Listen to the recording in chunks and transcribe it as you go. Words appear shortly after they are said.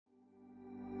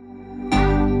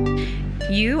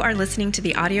You are listening to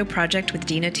the audio project with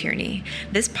Dina Tierney.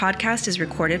 This podcast is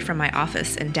recorded from my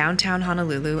office in downtown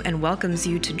Honolulu and welcomes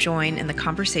you to join in the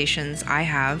conversations I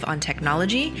have on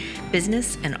technology,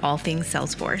 business, and all things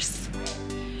Salesforce.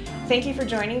 Thank you for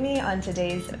joining me on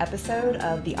today's episode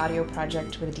of the audio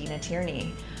project with Dina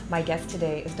Tierney. My guest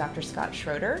today is Dr. Scott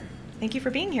Schroeder. Thank you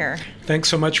for being here. Thanks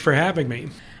so much for having me.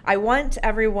 I want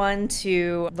everyone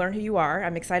to learn who you are.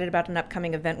 I'm excited about an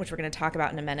upcoming event, which we're going to talk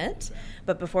about in a minute.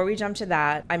 But before we jump to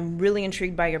that, I'm really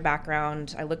intrigued by your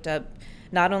background. I looked up,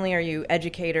 not only are you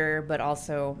educator, but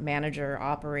also manager,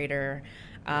 operator.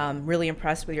 Really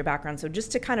impressed with your background. So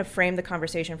just to kind of frame the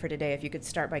conversation for today, if you could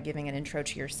start by giving an intro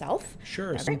to yourself.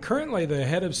 Sure. So I'm currently the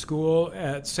head of school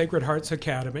at Sacred Hearts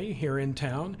Academy here in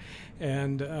town.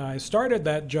 And I started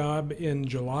that job in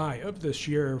July of this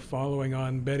year following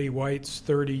on Betty White's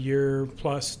 30-year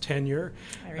plus tenure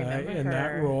in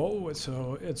that role.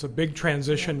 So it's a big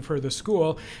transition for the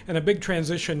school and a big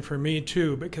transition for me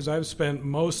too, because I've spent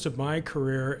most of my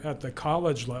career at the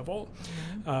college level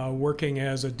working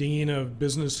as a dean of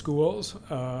business schools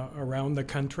around the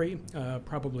country,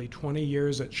 probably 20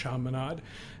 years at Chaminade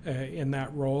in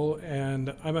that role.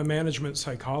 And I'm a management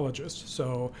psychologist,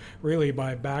 so really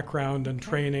by background and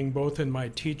training, both in my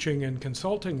teaching and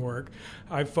consulting work,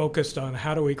 I've focused on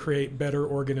how do we create better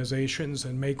organizations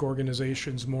and make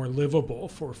organizations more livable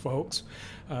for folks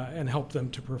and help them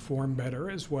to perform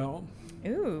better as well.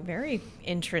 Ooh, very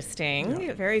interesting.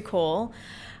 Yeah. Very cool.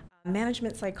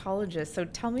 Management psychologist. So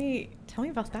tell me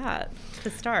about that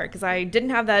to start, because I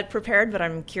didn't have that prepared, but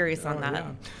I'm curious on that.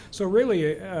 Yeah. So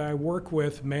really, I work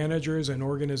with managers and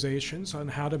organizations on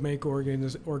how to make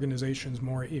organizations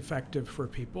more effective for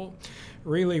people.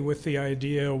 Really with the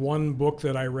idea, one book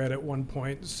that I read at one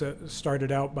point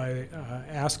started out by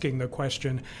asking the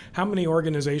question, how many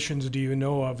organizations do you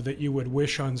know of that you would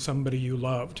wish on somebody you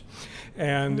loved?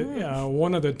 And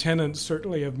one of the tenets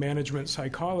certainly of management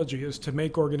psychology is to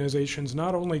make organizations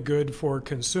not only good for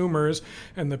consumers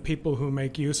and the people who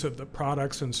make use of the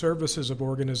products and services of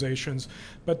organizations,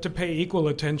 but to pay equal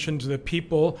attention to the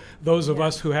people, those of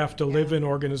us who have to live in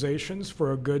organizations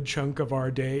for a good chunk of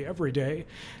our day, every day,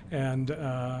 and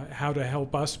how to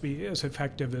help us be as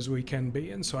effective as we can be.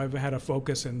 And so I've had a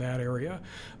focus in that area,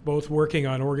 both working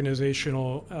on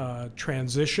organizational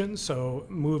transition, so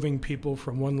moving people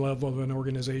from one level of an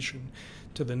organization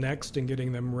to the next and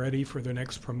getting them ready for their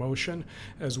next promotion,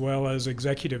 as well as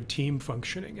executive team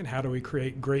functioning and how do we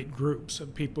create great groups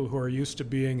of people who are used to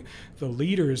being the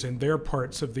leaders in their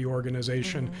parts of the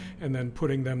organization and then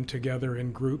putting them together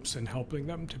in groups and helping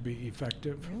them to be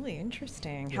effective. Really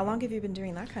interesting. How long have you been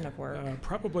doing that kind of work?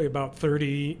 Probably about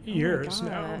 30 years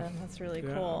now. That's really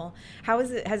cool. How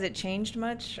is it? Has it changed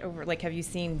much over? Like, have you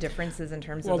seen differences in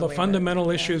terms of the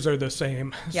fundamental issues are the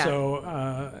same. Yeah.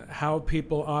 So how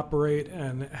people operate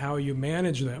and how you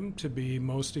manage them to be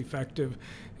most effective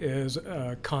is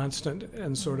constant,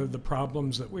 and sort of the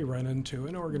problems that we run into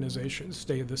in organizations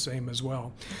stay the same as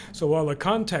well. So while the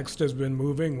context has been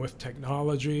moving with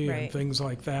technology and things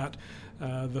like that,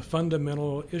 the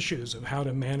fundamental issues of how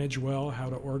to manage well,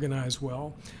 how to organize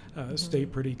well, stay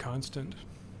pretty constant.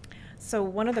 So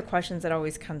one of the questions that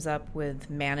always comes up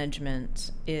with management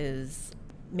is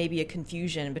maybe a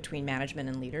confusion between management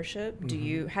and leadership.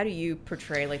 How do you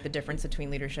portray like the difference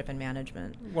between leadership and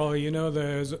management? Well,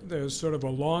 there's sort of a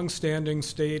long-standing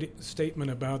statement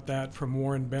about that from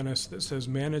Warren Bennis that says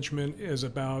management is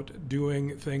about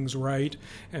doing things right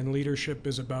and leadership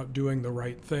is about doing the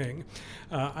right thing.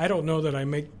 I don't know that I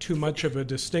make too much of a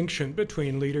distinction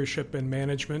between leadership and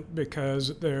management,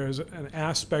 because there's an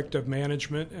aspect of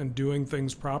management and doing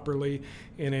things properly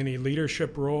in any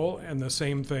leadership role, and the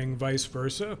same thing vice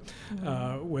versa.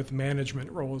 With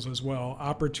management roles as well.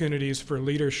 Opportunities for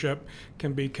leadership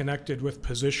can be connected with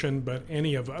position, but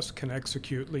any of us can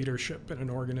execute leadership in an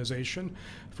organization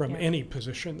from any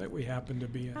position that we happen to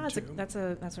be in. That's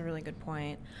a really good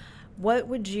point. What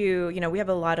would we have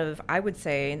a lot of, I would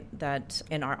say that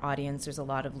in our audience there's a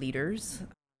lot of leaders,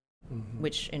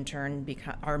 which in turn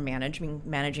are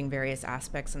managing various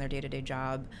aspects in their day-to-day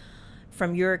job.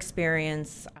 From your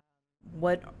experience,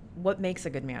 what makes a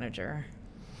good manager?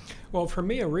 Well, for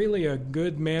me, really a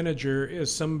good manager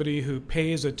is somebody who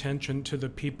pays attention to the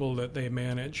people that they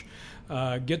manage.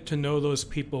 Get to know those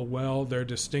people well, their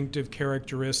distinctive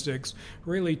characteristics,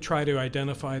 really try to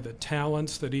identify the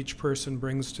talents that each person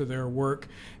brings to their work,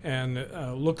 and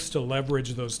looks to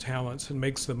leverage those talents and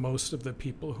makes the most of the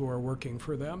people who are working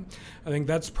for them. I think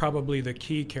that's probably the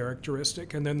key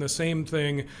characteristic. And then the same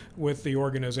thing with the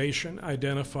organization.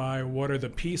 Identify what are the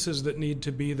pieces that need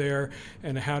to be there,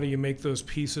 and how do you make those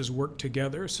pieces work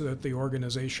together so that the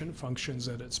organization functions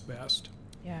at its best.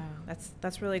 Yeah,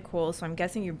 that's really cool. So I'm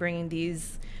guessing you're bringing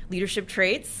these leadership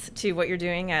traits to what you're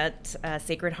doing at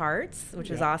Sacred Hearts, which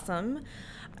is awesome.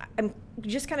 I'm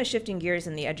just kind of shifting gears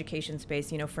in the education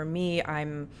space. For me,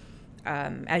 I'm,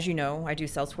 as you know, I do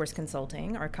Salesforce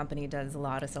consulting. Our company does a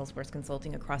lot of Salesforce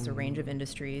consulting across a range of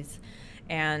industries.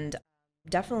 And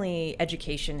definitely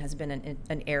education has been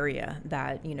an area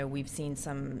that, we've seen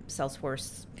some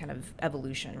Salesforce kind of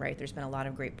evolution, right? There's been a lot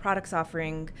of great products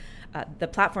offering. The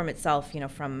platform itself,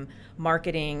 from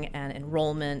marketing and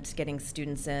enrollment, getting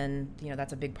students in,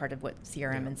 that's a big part of what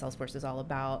CRM and Salesforce is all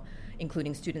about,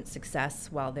 including student success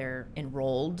while they're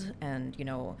enrolled and,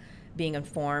 being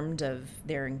informed of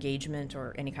their engagement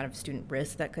or any kind of student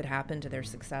risk that could happen to their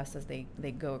success as they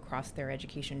go across their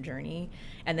education journey.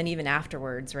 And then even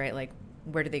afterwards, right? Like,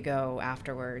 where do they go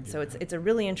afterwards? So it's a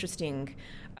really interesting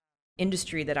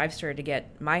industry that I've started to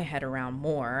get my head around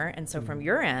more. And so from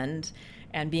your end,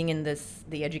 and being in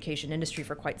the education industry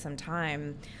for quite some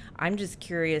time, I'm just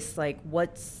curious, like,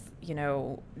 what's,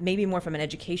 maybe more from an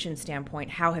education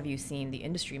standpoint, how have you seen the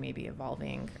industry maybe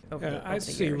evolving over the years? I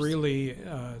see really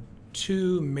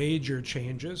two major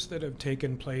changes that have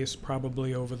taken place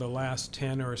probably over the last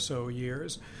 10 or so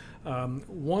years.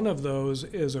 One of those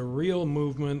is a real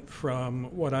movement from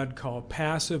what I'd call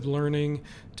passive learning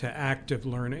to active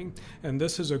learning. And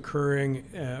this is occurring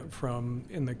from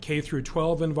in the K through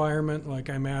 12 environment, like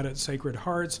I'm at Sacred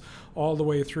Hearts, all the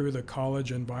way through the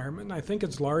college environment. And I think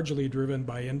it's largely driven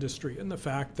by industry and the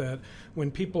fact that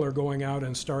when people are going out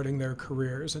and starting their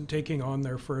careers and taking on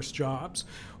their first jobs,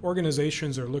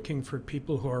 organizations are looking for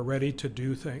people who are ready to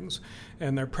do things.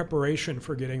 And their preparation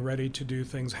for getting ready to do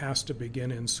things has to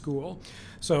begin in school.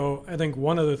 So I think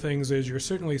one of the things is you're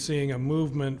certainly seeing a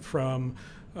movement from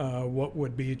what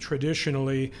would be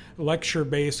traditionally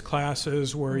lecture-based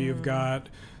classes where you've got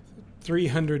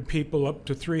 300 people, up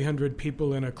to 300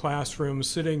 people in a classroom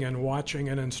sitting and watching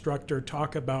an instructor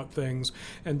talk about things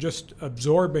and just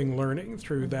absorbing learning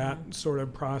through that sort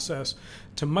of process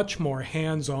to much more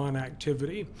hands-on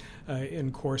activity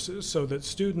in courses so that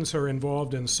students are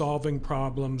involved in solving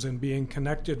problems and being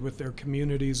connected with their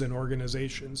communities and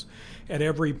organizations at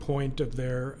every point of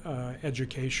their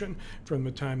education from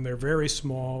the time they're very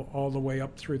small all the way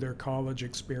up through their college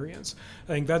experience.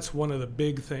 I think that's one of the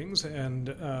big things, and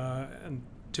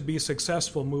to be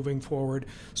successful moving forward,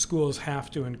 schools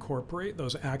have to incorporate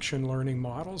those action learning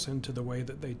models into the way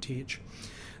that they teach.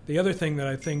 The other thing that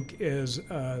I think is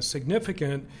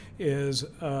significant is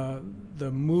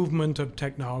the movement of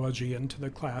technology into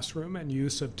the classroom and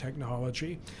use of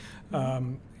technology.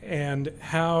 And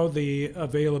how the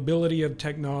availability of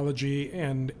technology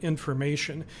and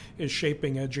information is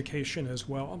shaping education as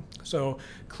well. So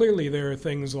clearly there are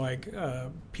things like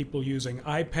people using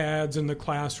iPads in the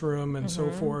classroom and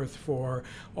so forth for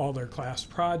all their class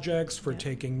projects, for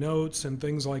taking notes and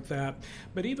things like that.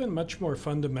 But even much more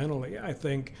fundamentally, I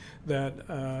think that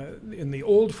in the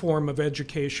old form of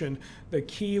education, the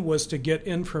key was to get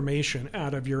information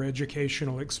out of your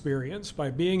educational experience. By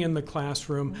being in the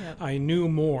classroom, I knew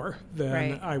more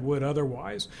than I would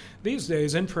otherwise. These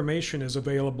days, information is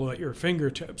available at your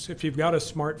fingertips. If you've got a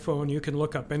smartphone, you can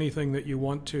look up anything that you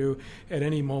want to at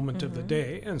any moment of the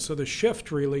day. And so the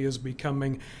shift really is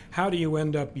becoming, how do you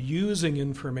end up using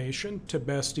information to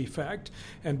best effect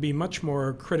and be much more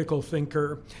a critical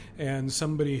thinker and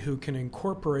somebody who can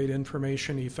incorporate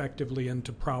information effectively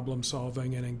into problem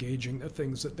solving and engaging the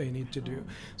things that they need to do.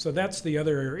 So that's the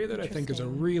other area that I think is a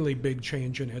really big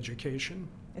change in education.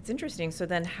 It's interesting. So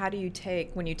then how do you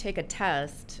when you take a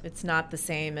test, it's not the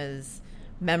same as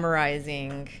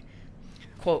memorizing,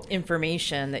 quote,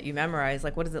 information that you memorize.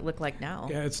 Like, what does it look like now?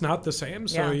 Yeah, it's not the same.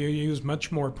 So you use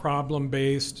much more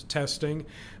problem-based testing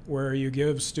where you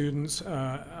give students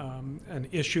an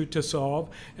issue to solve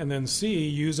and then see,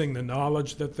 using the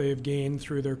knowledge that they've gained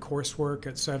through their coursework,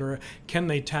 et cetera, can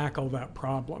they tackle that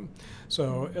problem?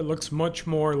 So it looks much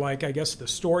more like, I guess, the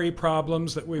story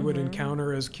problems that we would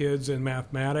encounter as kids in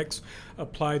mathematics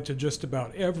applied to just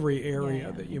about every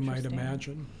area that you might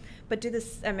imagine. But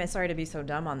I'm sorry to be so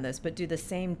dumb on this, but do the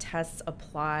same tests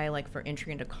apply like for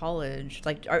entry into college?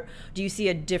 Like, do you see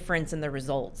a difference in the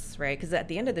results, right? Because at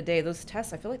the end of the day, those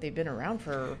tests, I feel like they've been around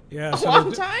for a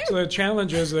long time. So the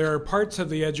challenge is there are parts of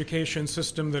the education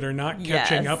system that are not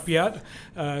catching up yet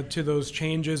to those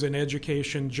changes in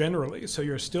education generally. So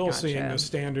you're still seeing the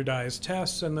standardized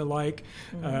tests and the like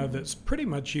that's pretty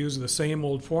much use the same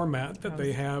old format that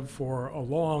they have for a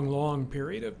long, long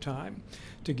period of time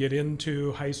to get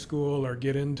into high school or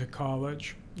get into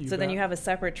college. So then you have a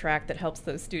separate track that helps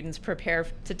those students prepare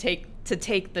to take the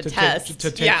test.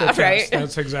 To take the test.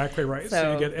 That's exactly right.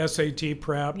 So you get SAT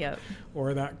prep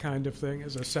or that kind of thing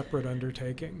as a separate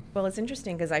undertaking. Well, it's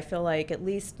interesting because I feel like at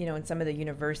least, in some of the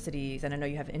universities, and I know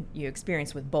you have you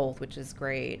experience with both, which is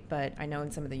great, but I know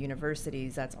in some of the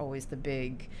universities that's always the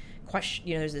big question.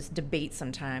 There's this debate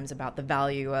sometimes about the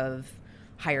value of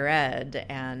higher ed,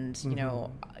 and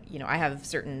I have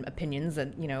certain opinions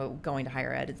that going to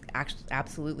higher ed is actually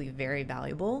absolutely very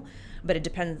valuable, but it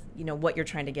depends what you're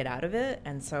trying to get out of it.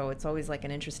 And so it's always like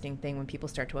an interesting thing when people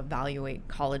start to evaluate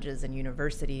colleges and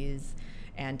universities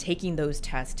and taking those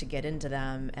tests to get into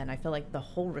them. And I feel like the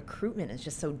whole recruitment is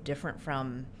just so different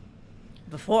from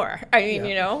before. I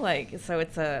mean, so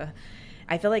it's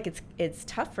I feel like it's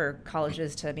tough for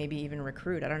colleges to maybe even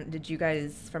recruit. Did you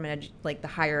guys, from the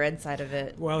higher ed side of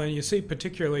it? Well, and you see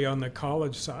particularly on the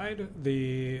college side,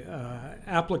 the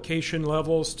application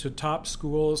levels to top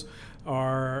schools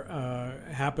are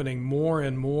happening more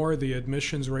and more. The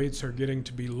admissions rates are getting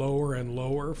to be lower and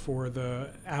lower for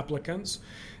the applicants.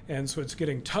 And so it's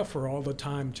getting tougher all the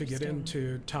time to get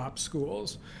into top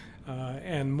schools.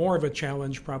 And more of a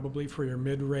challenge probably for your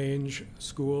mid-range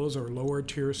schools or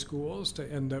lower-tier schools to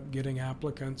end up getting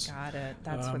applicants. Got it.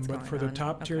 That's what's going on. But for the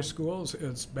top-tier schools,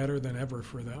 it's better than ever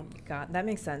for them. That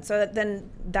makes sense. So then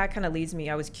that kind of leads me,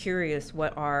 I was curious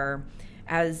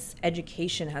as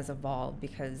education has evolved,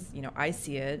 because, I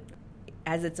see it,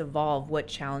 as it's evolved, what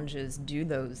challenges do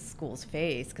those schools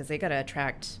face? Because they got to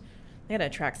attract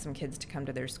some kids to come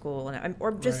to their school,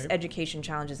 or just education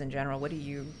challenges in general. What do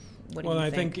you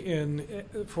think?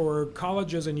 For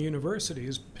colleges and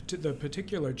universities, the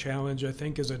particular challenge, I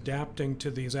think, is adapting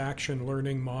to these action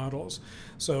learning models.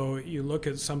 So you look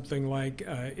at something like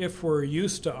if we're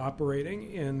used to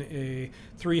operating in a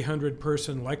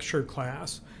 300-person lecture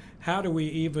class, how do we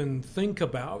even think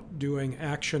about doing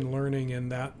action learning in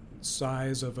that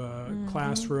size of a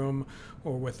classroom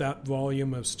or with that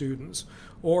volume of students?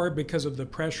 Or because of the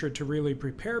pressure to really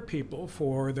prepare people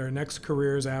for their next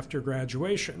careers after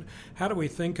graduation, how do we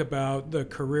think about the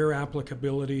career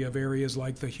applicability of areas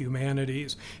like the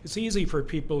humanities? It's easy for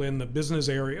people in the business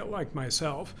area like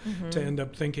myself to end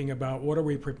up thinking about what are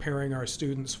we preparing our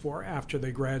students for after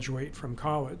they graduate from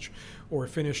college or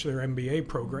finish their MBA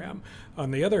program. On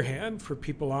the other hand, for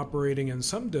people operating in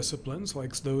some disciplines,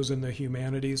 like those in the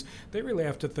humanities, they really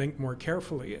have to think more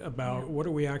carefully about what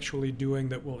are we actually doing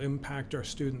that will impact our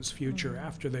students' future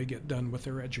after they get done with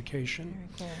their education.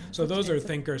 Cool. So those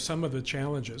are some of the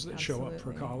challenges that show up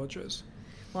for colleges.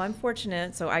 Well, I'm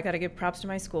fortunate, so I got to give props to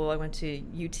my school. I went to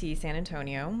UT San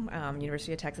Antonio,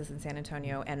 University of Texas in San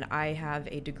Antonio, and I have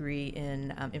a degree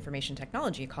in information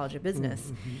technology, College of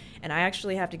Business. And I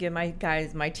actually have to give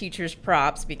my teachers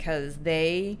props because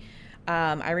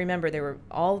I remember they were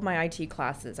all of my IT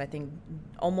classes, I think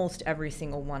almost every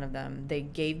single one of them, they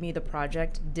gave me the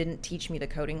project, didn't teach me the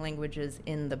coding languages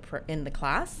in the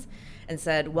class, and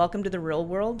said, welcome to the real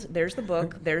world. There's the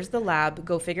book, there's the lab,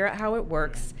 go figure out how it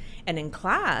works. And in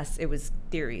class, it was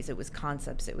theories, it was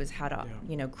concepts, it was how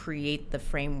to create the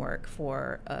framework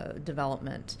for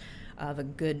development of a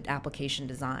good application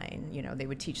design. They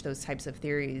would teach those types of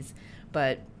theories,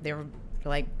 but they were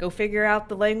like, go figure out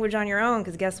the language on your own,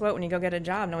 because guess what? When you go get a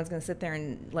job, no one's going to sit there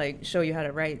and show you how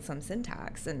to write some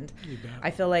syntax. And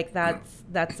I feel like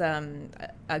that's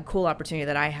a cool opportunity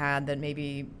that I had that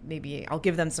maybe I'll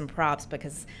give them some props,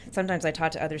 because sometimes I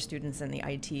taught to other students in the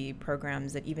IT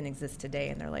programs that even exist today,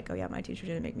 and they're like, oh yeah, my teacher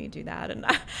didn't make me do that. And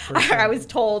I was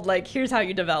told, here's how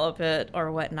you develop it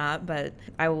or whatnot. But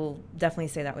I will definitely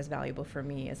say that was valuable for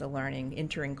me as a learning,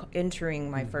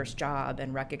 entering my first job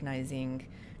and recognizing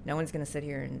no one's going to sit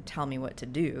here and tell me what to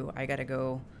do. I got to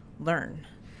go learn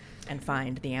and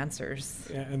find the answers.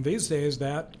 Yeah, and these days,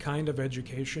 that kind of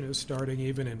education is starting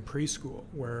even in preschool,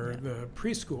 where the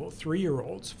preschool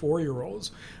 3-year-olds,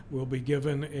 4-year-olds will be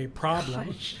given a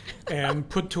problem and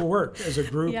put to work as a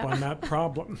group on that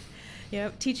problem. Yeah,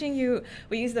 teaching you,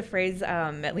 we use the phrase,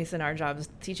 at least in our jobs,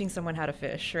 teaching someone how to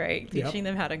fish, right? Teaching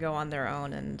them how to go on their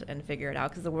own and figure it out,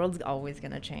 because the world's always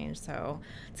going to change. So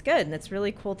it's good, and it's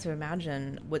really cool to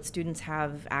imagine what students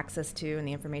have access to and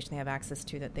the information they have access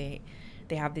to, that they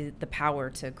have the power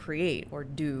to create or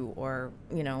do or,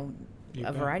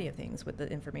 a variety of things with the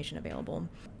information available.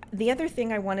 The other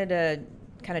thing I wanted to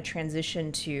kind of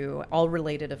transition to, all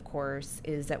related, of course,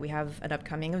 is that we have an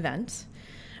upcoming event,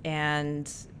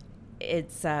 and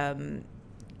it's on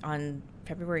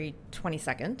February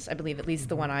 22nd, I believe, at least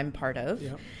the one I'm part of.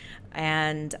 Yep.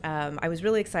 And I was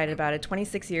really excited about it.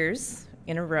 26 years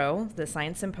in a row, the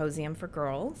Science Symposium for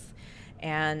Girls.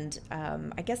 And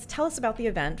I guess tell us about the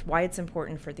event, why it's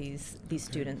important for these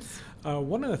students.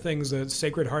 One of the things that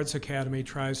Sacred Hearts Academy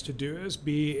tries to do is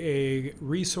be a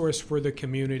resource for the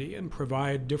community and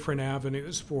provide different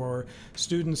avenues for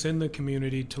students in the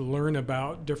community to learn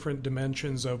about different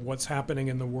dimensions of what's happening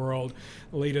in the world,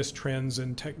 latest trends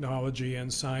in technology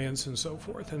and science and so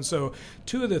forth. And so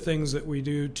two of the things that we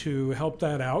do to help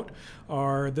that out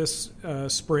are this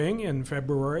spring in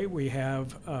February, we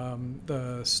have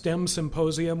the STEM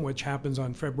Symposium, which happens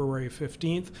on February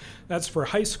 15th. That's for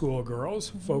high school girls,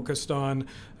 focused on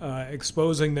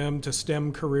exposing them to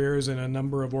STEM careers in a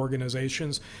number of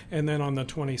organizations. And then on the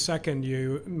 22nd,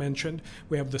 you mentioned,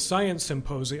 we have the Science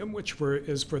Symposium, which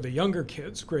is for the younger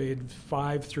kids, grade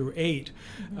 5 through 8,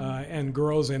 and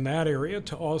girls in that area,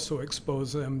 to also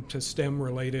expose them to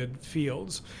STEM-related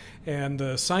fields. And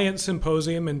the Science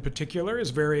Symposium in particular is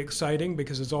very exciting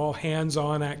because it's all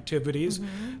hands-on activities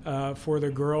for the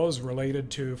girls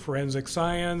related to forensic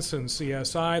science and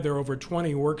CSI. There are over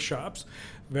 20 workshops.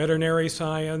 Veterinary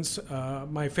science.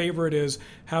 My favorite is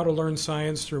how to learn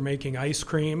science through making ice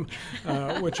cream,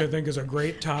 which I think is a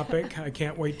great topic. I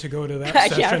can't wait to go to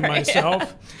that session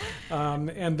myself.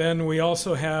 And then we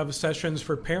also have sessions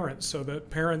for parents so that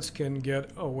parents can get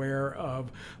aware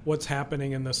of what's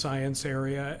happening in the science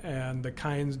area and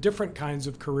the different kinds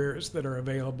of careers that are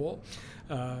available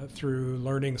through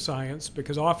learning science,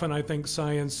 because often I think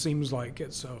science seems like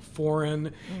it's a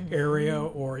foreign area,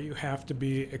 or you have to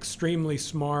be extremely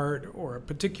smart or a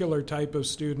particular type of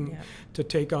student to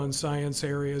take on science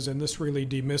areas, and this really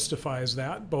demystifies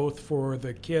that, both for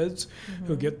the kids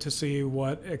who get to see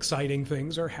what exciting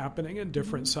things are happening in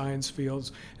different science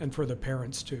fields, and for the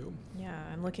parents too. Yeah,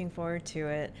 I'm looking forward to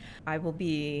it. I will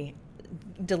be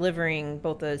delivering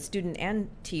both a student and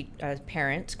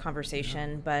parent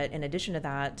conversation, but in addition to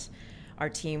that, our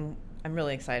team, I'm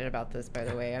really excited about this, by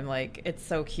the way. I'm like, it's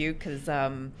so cute because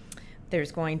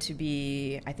there's going to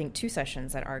be, I think, 2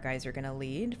 sessions that our guys are going to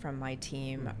lead from my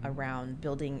team around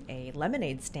building a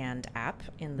lemonade stand app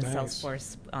in the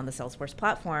Salesforce, on the Salesforce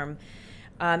platform.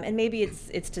 And maybe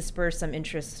it's to spur some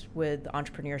interest with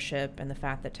entrepreneurship and the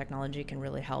fact that technology can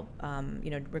really help,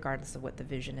 regardless of what the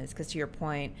vision is. Because to your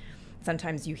point,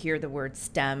 sometimes you hear the word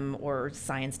STEM or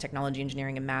science, technology,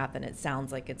 engineering, and math, and it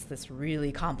sounds like it's this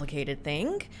really complicated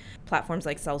thing. Platforms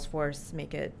like Salesforce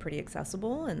make it pretty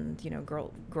accessible, and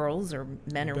girls or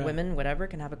men or women, whatever,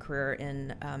 can have a career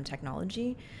in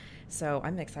technology. So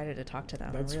I'm excited to talk to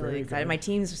them. That's I'm really excited. Good. My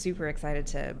team's super excited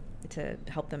to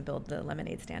help them build the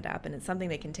Lemonade Stand app, and it's something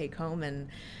they can take home and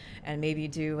maybe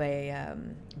do a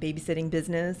babysitting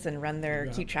business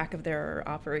and keep track of their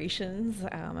operations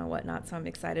and whatnot. So I'm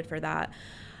excited for that.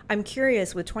 I'm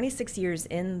curious, with 26 years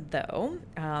in, though,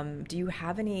 do you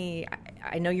have any?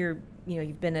 I know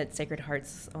you've been at Sacred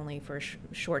Hearts only for a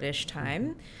shortish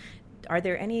time. Are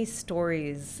there any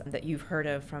stories that you've heard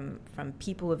of from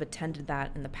people who have attended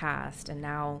that in the past and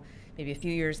now, maybe a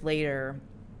few years later,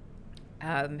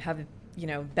 have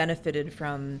benefited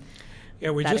from? Yeah,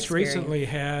 we just recently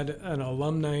had an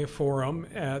alumni forum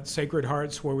at Sacred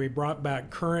Hearts where we brought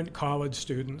back current college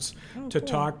students to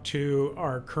talk to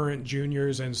our current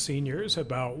juniors and seniors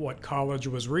about what college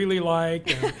was really like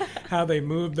and how they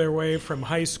moved their way from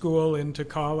high school into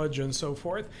college and so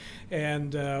forth.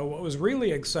 And what was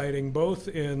really exciting, both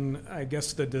in, I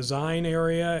guess, the design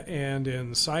area and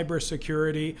in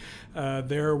cybersecurity,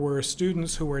 there were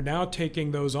students who were now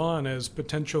taking those on as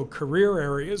potential career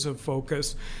areas of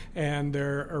focus, and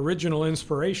their original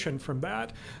inspiration from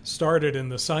that started in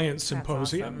the Science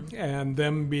Symposium. Awesome. And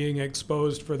them being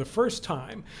exposed for the first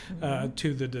time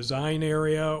to the design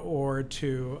area or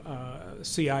to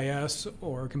CIS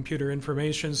or computer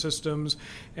information systems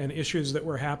and issues that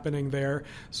were happening there.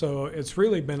 So it's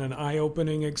really been an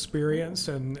eye-opening experience,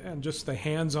 and just the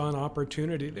hands-on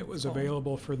opportunity that was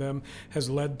available for them has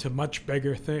led to much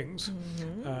bigger things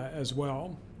as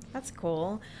well. That's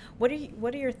cool. What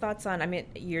are your thoughts on? I mean,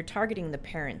 you're targeting the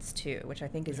parents too, which I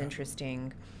think is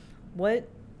interesting. What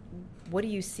do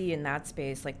you see in that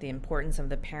space, like the importance of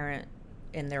the parent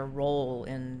and their role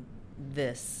in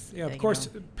this? Yeah, of course,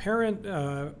 parent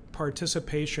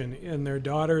participation in their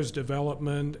daughter's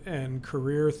development and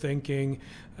career thinking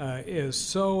is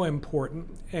so important.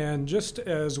 And just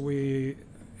as we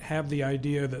have the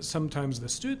idea that sometimes the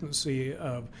students see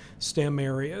of STEM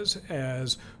areas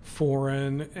as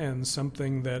foreign and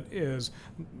something that is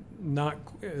not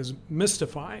as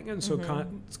mystifying, and so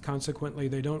consequently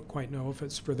they don't quite know if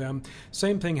it's for them.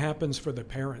 Same thing happens for the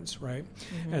parents, right?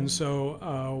 And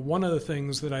so one of the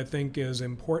things that I think is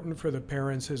important for the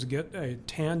parents is get a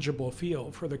tangible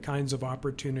feel for the kinds of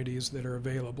opportunities that are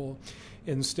available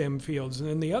in STEM fields. And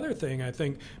then the other thing I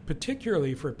think,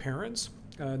 particularly for parents,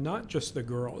 not just the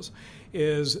girls,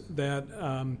 is that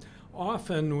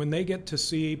often when they get to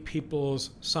see people's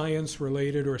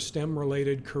science-related or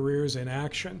STEM-related careers in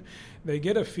action, they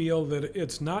get a feel that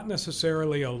it's not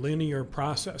necessarily a linear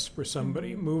process for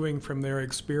somebody moving from their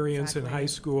experience in high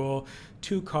school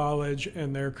to college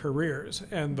and their careers,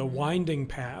 and the winding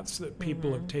paths that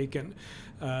people have taken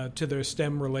to their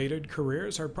STEM-related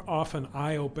careers are often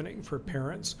eye-opening for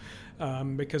parents.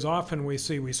 Because often we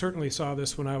certainly saw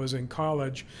this when I was in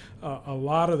college a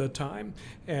lot of the time,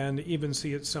 and even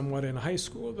see it somewhat in high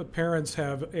school. The parents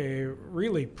have a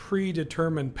really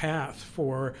predetermined path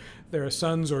for their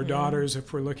sons or daughters,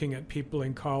 if we're looking at people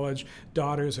in college,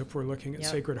 daughters if we're looking at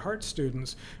Sacred Heart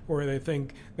students, where they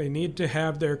think they need to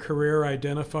have their career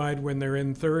identified when they're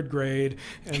in third grade,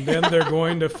 and then they're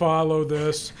going to follow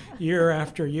this year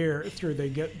after year till they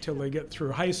get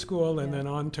through high school and then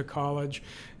on to college.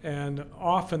 And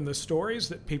often the stories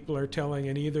that people are telling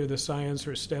in either the Science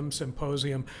or STEM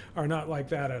Symposium are not like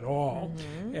that at all.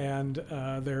 And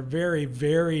they're very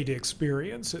varied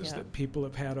experiences that people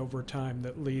have had over time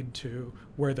that lead to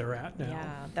where they're at now.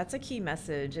 Yeah, that's a key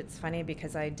message. It's funny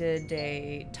because I did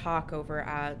a talk over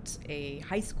at a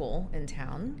high school in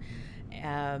town,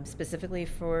 specifically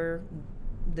for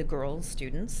the girls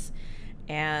students.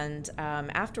 And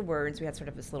afterwards, we had sort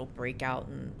of this little breakout,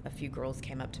 and a few girls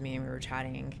came up to me and we were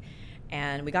chatting.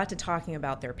 And we got to talking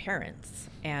about their parents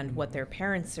and what their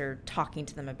parents are talking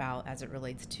to them about as it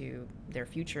relates to their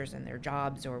futures and their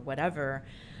jobs or whatever.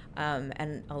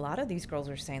 And a lot of these girls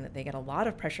are saying that they get a lot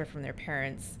of pressure from their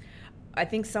parents. I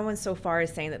think someone so far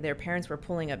is saying that their parents were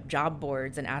pulling up job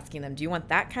boards and asking them, do you want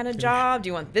that kind of job? Do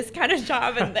you want this kind of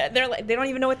job? And they're like, they don't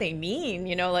even know what they mean,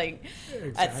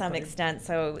 at some extent.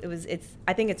 So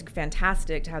I think it's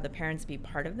fantastic to have the parents be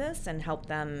part of this and help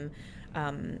them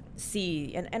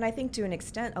see. And I think to an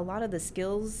extent, a lot of the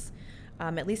skills,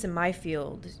 at least in my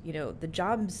field, the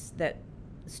jobs that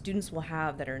students will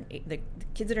have that are the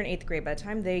kids that are in 8th grade, by the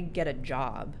time they get a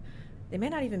job, they may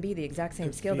not even be the exact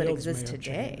same skill that exists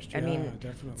today. I mean,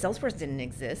 definitely. Salesforce didn't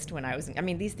exist when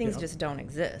these things just don't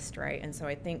exist, right? And so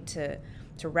I think to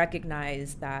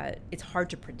recognize that it's hard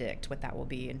to predict what that will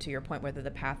be, and to your point, whether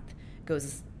the path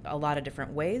goes a lot of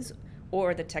different ways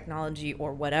or the technology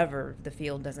or whatever the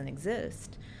field doesn't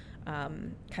exist,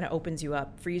 kind of opens you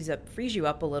up, frees you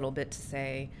up a little bit to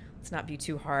say, let's not be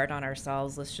too hard on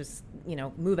ourselves. Let's just,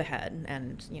 move ahead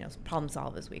and, problem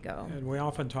solve as we go. And we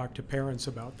often talk to parents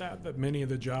about that many of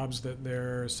the jobs that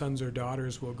their sons or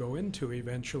daughters will go into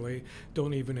eventually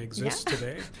don't even exist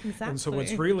today. Exactly. And so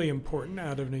what's really important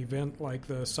out of an event like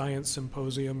the Science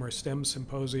Symposium or STEM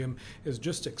Symposium is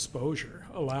just exposure,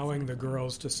 allowing the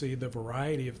girls to see the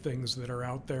variety of things that are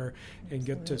out there and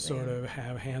get to sort of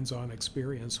have hands-on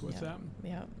experience with them.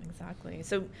 Yeah, exactly.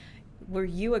 So were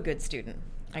you a good student?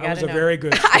 I was a very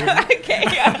good student. Okay,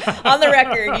 on the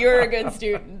record, you were a good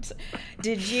student.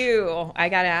 I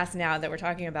got to ask now that we're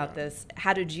talking about this,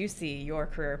 how did you see your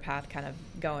career path kind of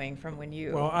going from when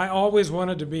you... Well, I always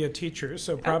wanted to be a teacher,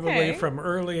 so probably from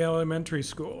early elementary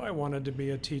school, I wanted to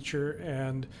be a teacher,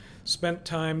 and spent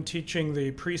time teaching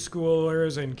the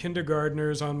preschoolers and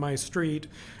kindergartners on my street,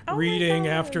 reading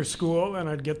after school, and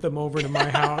I'd get them over to my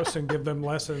house and give them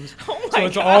lessons. So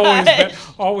it's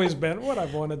always been what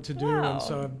I've wanted to do, and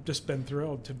so I've just been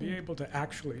thrilled to be able to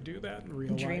actually do that in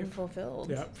real life. Dream fulfilled.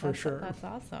 Yeah, for sure. That's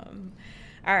awesome.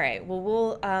 All right, well,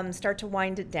 we'll start to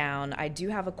wind it down. I do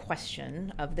have a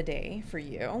question of the day for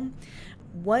you.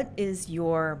 What is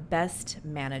your best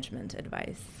management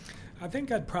advice? I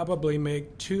think I'd probably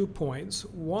make 2 points.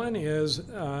 One is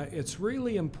it's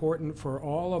really important for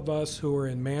all of us who are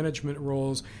in management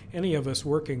roles, any of us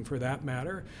working for that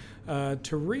matter,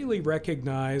 to really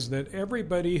recognize that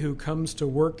everybody who comes to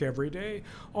work every day,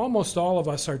 almost all of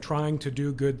us are trying to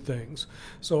do good things.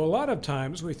 So a lot of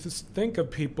times we think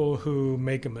of people who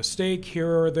make a mistake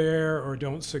here or there or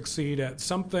don't succeed at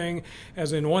something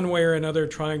as in one way or another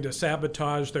trying to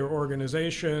sabotage their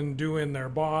organization, do in their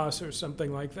boss or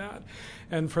something like that.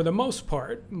 And for the most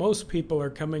part, most people are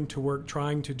coming to work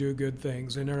trying to do good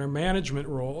things. And in our management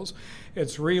roles,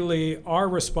 it's really our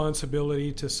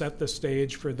responsibility to set the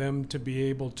stage for them to be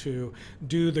able to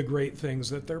do the great things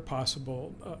that they're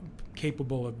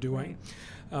capable of doing.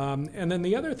 And then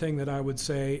the other thing that I would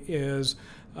say is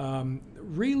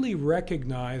really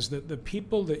recognize that the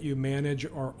people that you manage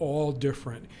are all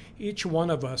different. Each one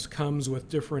of us comes with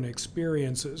different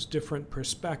experiences, different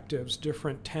perspectives,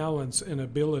 different talents and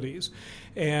abilities.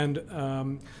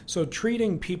 And so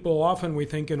treating people, often we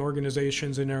think in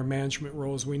organizations in our management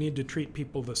roles, we need to treat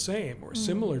people the same or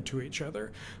similar to each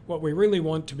other. What we really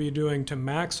want to be doing to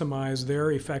maximize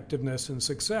their effectiveness and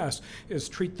success is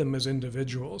treat them as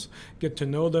individuals, get to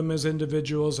know them as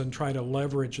individuals, and try to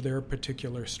leverage their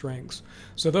particular strengths.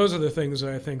 So those are the things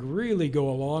that I think really go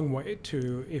a long way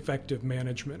to effective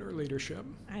management or leadership.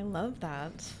 I love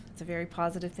that. It's a very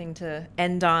positive thing to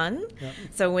end on. Yep.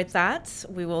 So with that,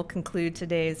 we will conclude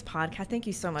today's podcast. Thank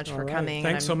you so much for coming.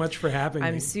 Thanks so much for having me.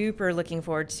 I'm super looking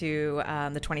forward to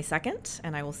the 22nd,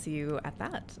 and I will see you at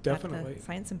that. Definitely. At the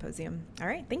Science Symposium. All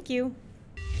right. Thank you.